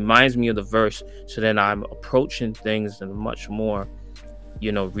 reminds me of the verse. So then I'm approaching things in a much more,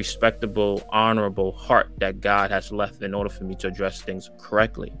 respectable, honorable heart that God has left in order for me to address things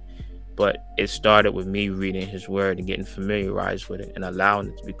correctly. But it started with me reading his word and getting familiarized with it and allowing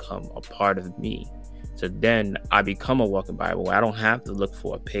it to become a part of me. So then I become a walking Bible where I don't have to look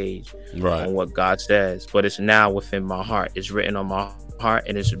for a page on what God says, but it's now within my heart. It's written on my heart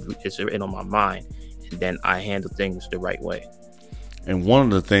and it's written on my mind. And then I handle things the right way. And one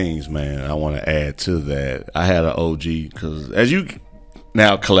of the things, man, I want to add to that, I had an OG, because as you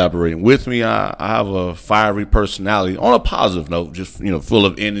now collaborating with me, I have a fiery personality on a positive note, just, full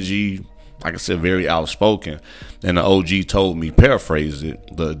of energy. Like I said, very outspoken. And the OG told me, paraphrase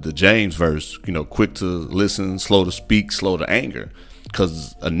it, the James verse, quick to listen, slow to speak, slow to anger.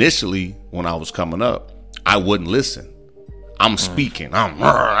 Because initially, when I was coming up, I wouldn't listen. I'm speaking.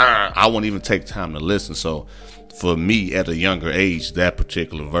 I wouldn't even take time to listen. So for me, at a younger age, that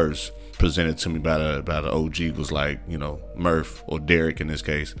particular verse presented to me by the OG was like, Murph or Derek in this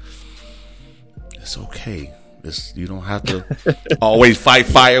case. It's okay. You don't have to always fight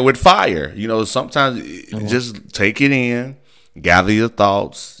fire with fire. Sometimes just take it in, gather your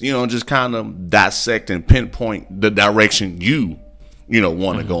thoughts, just kind of dissect and pinpoint the direction you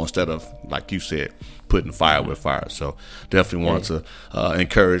want to go instead of, like you said, putting fire with fire. So definitely wanted to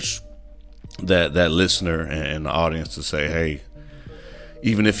encourage that listener and the audience to say, hey,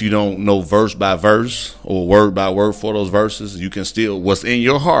 even if you don't know verse by verse or word by word for those verses, you can still, what's in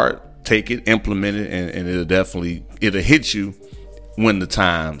your heart, take it, implement it, and it'll hit you when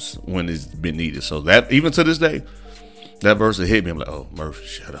it's been needed. So that, even to this day, that verse will hit me. I'm like, oh, Murph,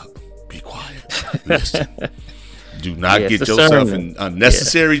 shut up, be quiet, listen. Do not get yourself in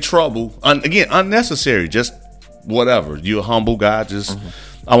unnecessary trouble. Again, unnecessary, just whatever. You're a humble guy. Just,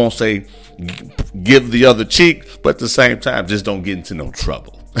 I won't say give the other cheek, but at the same time, just don't get into no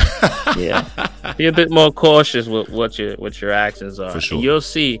trouble. Be a bit more cautious with what your actions are. For sure. And you'll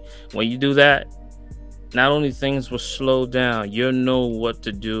see when you do that, not only things will slow down, you'll know what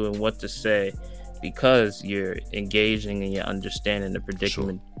to do and what to say because you're engaging and you're understanding the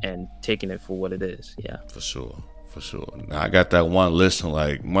predicament and taking it for what it is. For sure. Now I got that one listener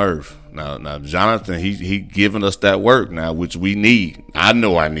like Murph. Now Johnathan, he giving us that work now, which we need. I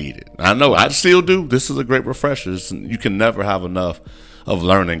know I need it. I know I still do. This is a great refresher. You can never have enough of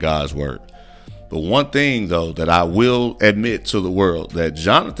learning God's word. But one thing though that I will admit to the world, that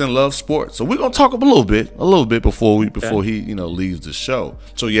Johnathan loves sports. So we're gonna talk a little bit before he leaves the show.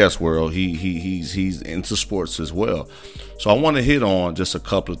 So yes, world, he's into sports as well. So I want to hit on just a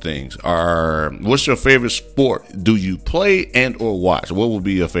couple of things. What's your favorite sport? Do you play and or watch? What would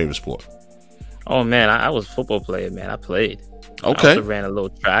be your favorite sport? Oh man, I was a football player, man. I played. Okay. I also ran a little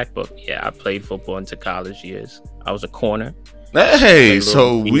track, but I played football into college years. I was a corner. Hey,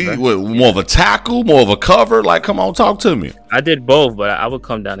 so more of a tackle, more of a cover? Like, come on, talk to me. I did both, but I would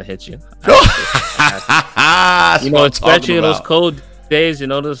come down and hit you. Especially in those cold days,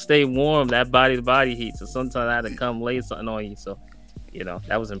 to stay warm, that body heat. So sometimes I had to come lay something on you. So,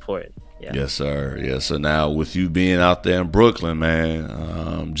 that was important. Yeah. Yes, sir. Yes, so now with you being out there in Brooklyn,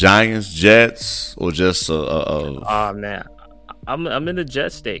 man, Giants, Jets, or just oh man, I'm in the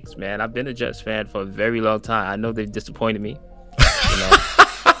Jets stakes, man. I've been a Jets fan for a very long time. I know they've disappointed me.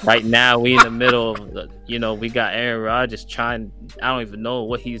 Right now we in the middle of, we got Aaron Rodgers trying. I don't even know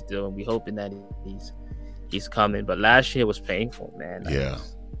what he's doing. We hoping that he's coming. But last year was painful, man.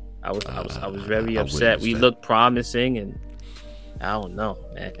 I was very upset. We looked promising, and I don't know,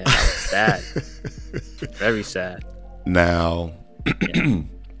 man. I was sad, very sad. Now,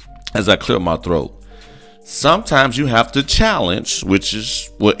 as I clear my throat, sometimes you have to challenge, which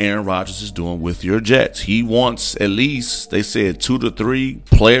is what Aaron Rodgers is doing with your Jets. He wants at least, they said, 2 to 3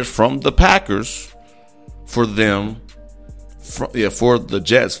 players from the Packers for the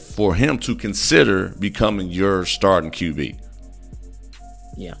Jets, for him to consider becoming your starting QB.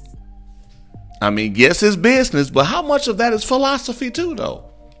 Yeah. I mean, yes, it's business, but how much of that is philosophy too, though?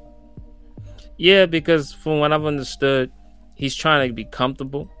 Yeah, because from what I've understood, he's trying to be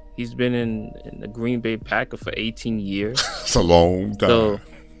comfortable. He's been in the Green Bay Packers for 18 years. It's a long time. So,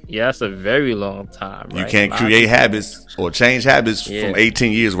 that's a very long time. Right? You can't create habits or change habits from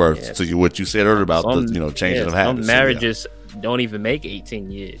 18 years worth. To what you said earlier about changing of habits. Some marriages don't even make 18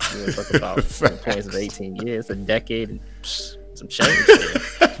 years. You talk about the points of 18 years, a decade and some change.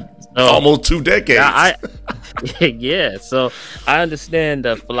 So, almost 2 decades. Yeah, so I understand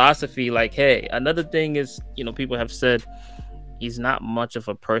the philosophy. Like, hey, another thing is, people have said he's not much of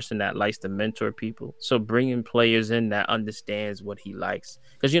a person that likes to mentor people. So bringing players in that understands what he likes,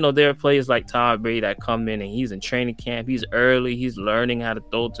 because there are players like Tom Brady that come in and he's in training camp, he's early, he's learning how to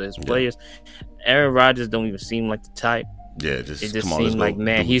throw to his players. Aaron Rodgers don't even seem like the type. Yeah, it just seems like,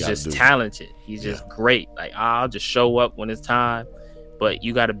 man, he's just talented. He's just great. Like, I'll just show up when it's time. But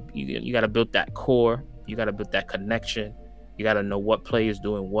you gotta build that core. You gotta build that connection. You gotta know what players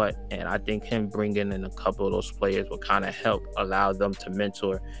doing what. And I think him bringing in a couple of those players will kind of help allow them to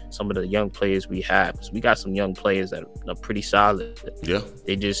mentor some of the young players we have. Because we got some young players that are pretty solid. Yeah,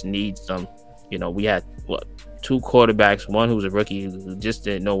 they just need some. We had two quarterbacks. One who was a rookie who just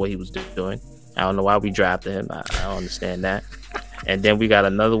didn't know what he was doing. I don't know why we drafted him. I don't understand that. And then we got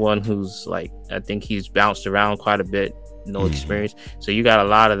another one who's like, I think he's bounced around quite a bit, no experience. So you got a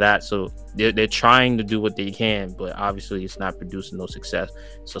lot of that. So they're trying to do what they can, but obviously it's not producing no success.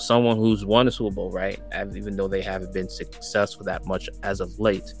 So someone who's won a Super Bowl, right, even though they haven't been successful that much as of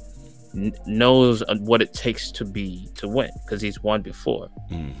late, knows what it takes to win, because he's won before.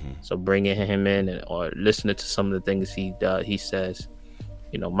 So bringing him in or listening to some of the things he says,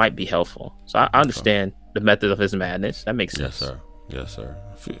 might be helpful. So I understand the method of his madness. That makes sense. Yes, sir.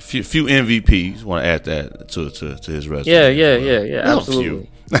 Few MVPs. Want to add that to his resume? Yeah. Absolutely.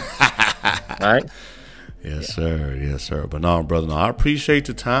 Right. Yes, sir. But no, brother, I appreciate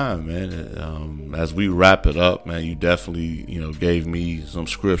the time, man. As we wrap it up, man, you definitely, gave me some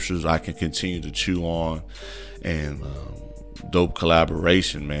scriptures I can continue to chew on, and dope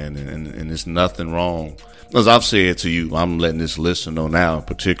collaboration, man. And there's nothing wrong. As I've said to you, I'm letting this listener know now in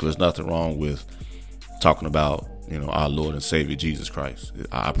particular, there's nothing wrong with talking about, our Lord and Savior Jesus Christ.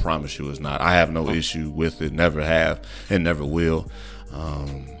 I promise you it's not. I have no issue with it, never have, and never will.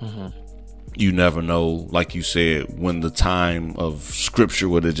 You never know, like you said, when the time of scripture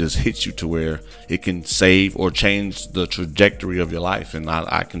would have just hit you to where it can save or change the trajectory of your life. And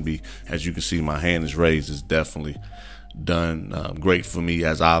I can be, as you can see, my hand is raised. It's definitely done great for me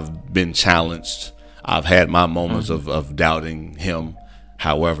as I've been challenged. I've had my moments of doubting him.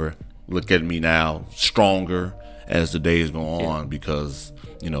 However, look at me now, stronger as the days go on, because,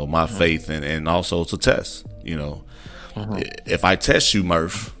 my faith and also it's a test. If I test you,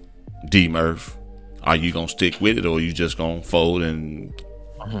 Murph, are you going to stick with it, or are you just going to fold and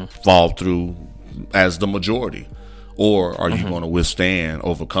fall through as the majority? Or are you going to withstand,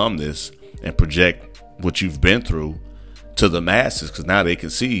 overcome this, and project what you've been through to the masses? Because now they can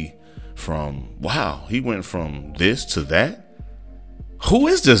see wow, he went from this to that. Who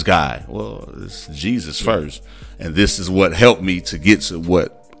is this guy? Well, it's Jesus first. And this is what helped me to get to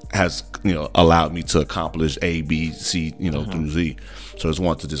what has, allowed me to accomplish A, B, C, through Z. So I just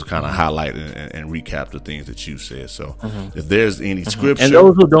want to just kind of highlight and recap the things that you said. So if there's any scripture. And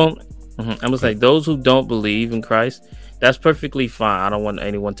those who don't, I was like, those who don't believe in Christ, that's perfectly fine. I don't want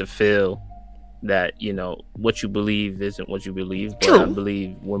anyone to feel that, what you believe isn't what you believe. But I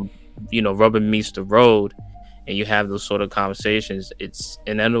believe when, rubber meets the road, and you have those sort of conversations, it's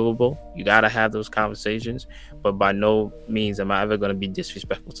inevitable. You got to have those conversations, but by no means am I ever going to be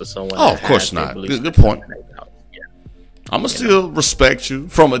disrespectful to someone. Oh, of course not. Good point. Yeah. I'm going to still respect you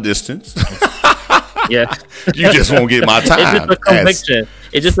from a distance. Yeah. You just won't get my time. It's just a conviction.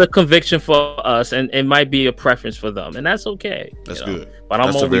 It's just a conviction for us, and it might be a preference for them, and that's okay. That's good. But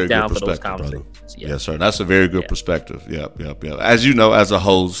I'm always down for those conversations. Yeah. Yes, sir. That's a very good perspective. Yep. As you know, as a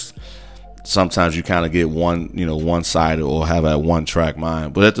host, sometimes you kind of get one-sided or have a one-track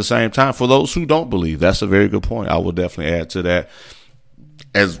mind. But at the same time, for those who don't believe, that's a very good point. I will definitely add to that.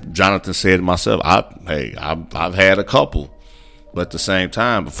 As Johnathan said myself, I've had a couple, but at the same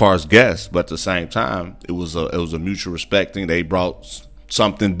time, as far as guests, but at the same time, it was a mutual respect thing. They brought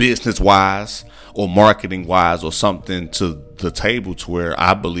something business-wise or marketing-wise or something to the table to where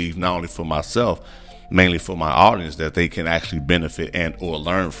I believe not only for myself, mainly for my audience, that they can actually benefit and or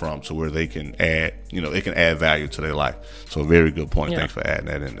learn from, to where they can add, it can add value to their life. So a very good point. Thanks for adding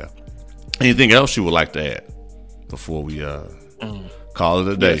that in there. Anything else you would like to add before we call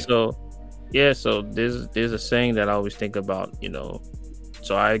it a day? So there's a saying that I always think about,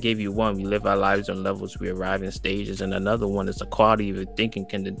 so I gave you one: we live our lives on levels, we arrive in stages, and another one is the quality of your thinking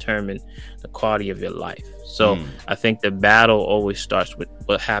can determine the quality of your life. So I think the battle always starts with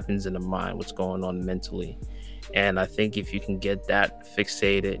what happens in the mind, what's going on mentally. And I think if you can get that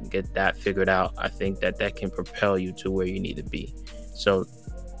fixated and get that figured out, I think that can propel you to where you need to be. So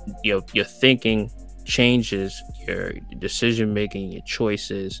your thinking changes your decision making, your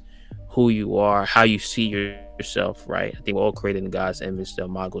choices, who you are, how you see yourself, right? I think we're all created in God's image, the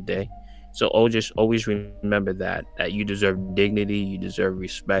Imago Dei. So just always remember that you deserve dignity, you deserve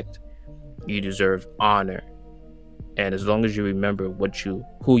respect, you deserve honor. And as long as you remember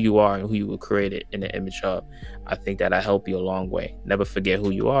who you are and who you were created in the image of, I think that'll help you a long way. Never forget who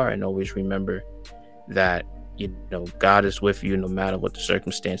you are, and always remember that, God is with you no matter what the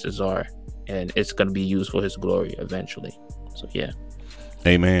circumstances are, and it's going to be used for his glory eventually. So yeah.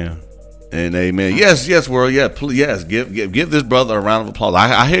 Amen. And amen. Yes, world. Yeah, please, yes. Give this brother a round of applause.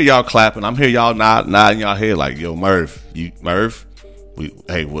 I hear y'all clapping. I'm hear y'all nodding y'all head like, yo, Murph.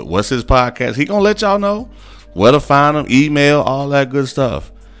 Hey, what's his podcast? He gonna let y'all know where to find him, email, all that good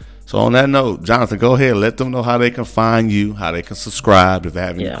stuff. So on that note, Johnathan, go ahead. Let them know how they can find you, how they can subscribe. If they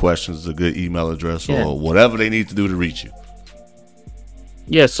have any questions, a good email address or whatever they need to do to reach you.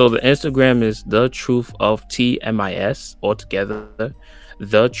 Yeah, so the Instagram is The Truth of TMIS, altogether.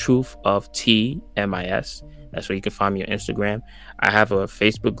 The Truth of TMIS. That's where you can find me on Instagram. I have a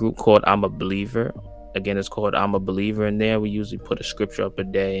Facebook group called I'm a Believer. Again, it's called I'm a Believer. In there, we usually put a scripture up a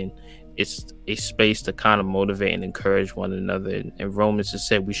day, and it's a space to kind of motivate and encourage one another. In Romans, it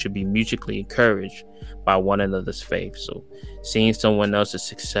said we should be mutually encouraged by one another's faith. So seeing someone else's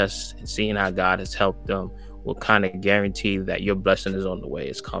success and seeing how God has helped them will kind of guarantee that your blessing is on the way,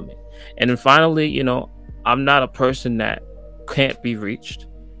 it's coming. And then finally, I'm not a person that can't be reached.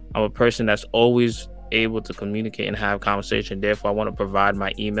 I'm a person that's always able to communicate and have conversation. Therefore, I want to provide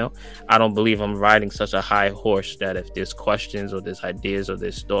my email. I don't believe I'm riding such a high horse that if there's questions or there's ideas or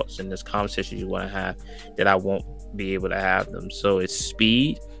there's thoughts and there's conversations you want to have, that I won't be able to have them. So it's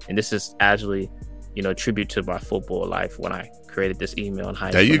speed, and this is actually, tribute to my football life when I created this email in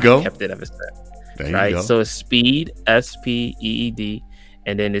high school. There you go. I kept it ever since. There you go. So it's speed, SPEED,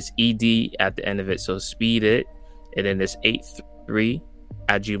 and then it's ED at the end of it. So speed it, and then it's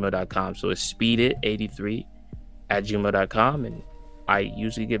 83@gmail.com. So it's speedit83@gmail.com, and I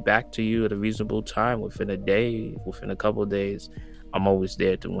usually get back to you at a reasonable time within a day, within a couple of days. I'm always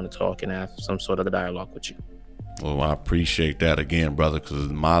there to want to talk and have some sort of dialogue with you. Well, I appreciate that again, brother, because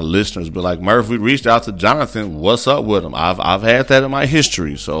my listeners be like, Murph, we reached out to Johnathan. What's up with him? I've had that in my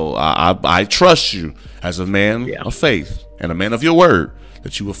history, so I trust you as a man of faith and a man of your word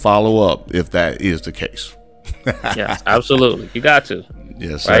that you will follow up if that is the case. Yes, absolutely. You got to.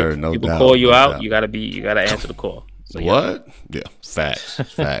 Yes, sir. Right? No People doubt. call you out. Doubt. You gotta answer the call. So, what? Yeah, facts.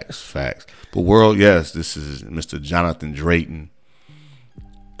 Facts. But world, yes, this is Mr. Johnathan Drayton,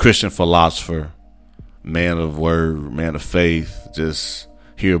 Christian philosopher, man of word, man of faith, just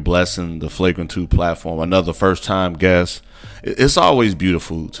here blessing the Flagrant 2 platform. Another first time guest. It's always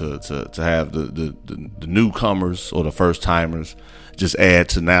beautiful to have the newcomers or the first timers just add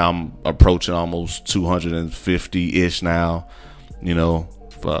to. Now I'm approaching almost 250-ish now,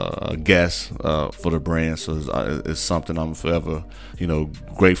 guests for the brand. So it's something I'm forever,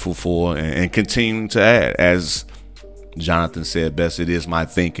 grateful for and continuing to add. As Johnathan said best, it is my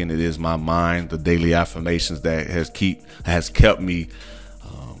thinking, it is my mind, the daily affirmations that has kept me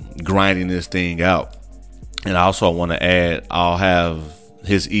grinding this thing out. And also I want to add, I'll have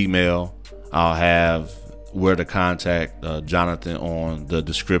his email, I'll have where to contact Johnathan on the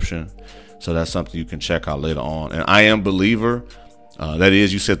description, so that's something you can check out later on. And I Am Believer, that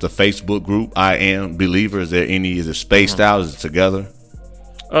is, you said the Facebook group I Am Believer. Is it spaced out? Is it together?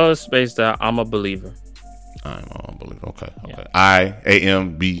 Oh, it's spaced out. I'm a Believer. I'm a believer. Okay. Yeah. I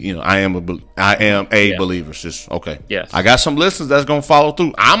am a believer. It's just okay. Yes. I got some listeners that's gonna follow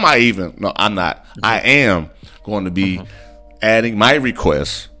through. I'm not. I am going to be adding my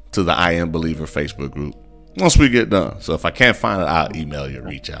requests to the I Am Believer Facebook group once we get done. So if I can't find it, I'll email you,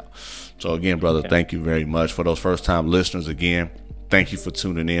 reach out. So again, brother, thank you very much for those first time listeners. Again, thank you for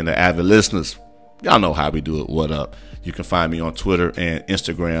tuning in. The avid listeners, y'all know how we do it. What up? You can find me on Twitter and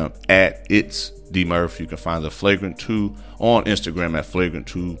Instagram at It's D Murph. You can find the Flagrant 2 on Instagram at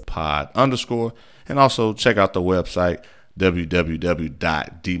Flagrant2pod_. And also check out the website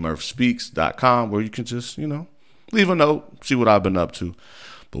www.dmurphspeaks.com, where you can just, leave a note, see what I've been up to.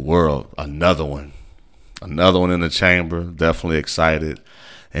 But world, another one in the chamber. Definitely excited.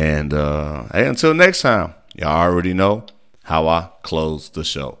 And hey, until next time, y'all already know how I close the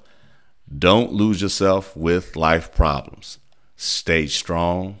show. Don't lose yourself with life problems. Stay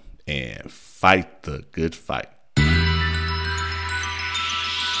strong and fight the good fight.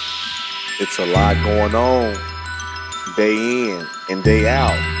 It's a lot going on, day in and day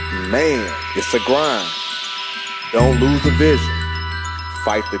out. Man, it's a grind. Don't lose the vision.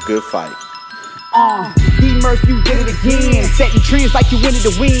 Fight the good fight. D-Murph, you did it again. Setting trends like you wanted to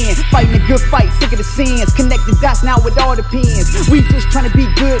win. Fighting a good fight, sick of the sins. Connecting dots now with all the pins. We just trying to be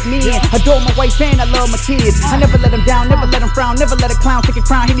good men. Adore my wife and I love my kids. I never let them down, never let them frown. Never let a clown take a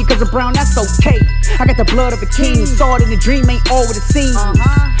crown, hit me cause of brown, that's okay. I got the blood of a king. Saw it in the dream, ain't all what it seems.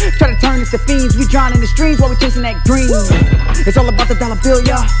 Try to turn us to fiends. We drown in the streams while we chasing that green. It's all about the dollar bill,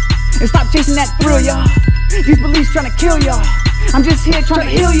 y'all. And stop chasing that thrill, y'all. These beliefs trying to kill y'all. I'm just here trying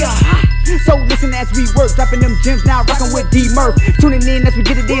to heal y'all. So listen as we work, dropping them gems now, rocking with D-Murph. Tuning in as we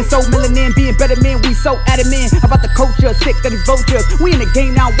get it in, so melanin, being better men, we so adamant about the culture, sick that is vulture. We in the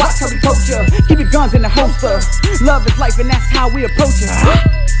game now, watch how we coach ya. Keep your guns in the holster. Love is life and that's how we approach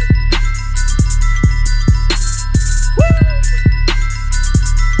it.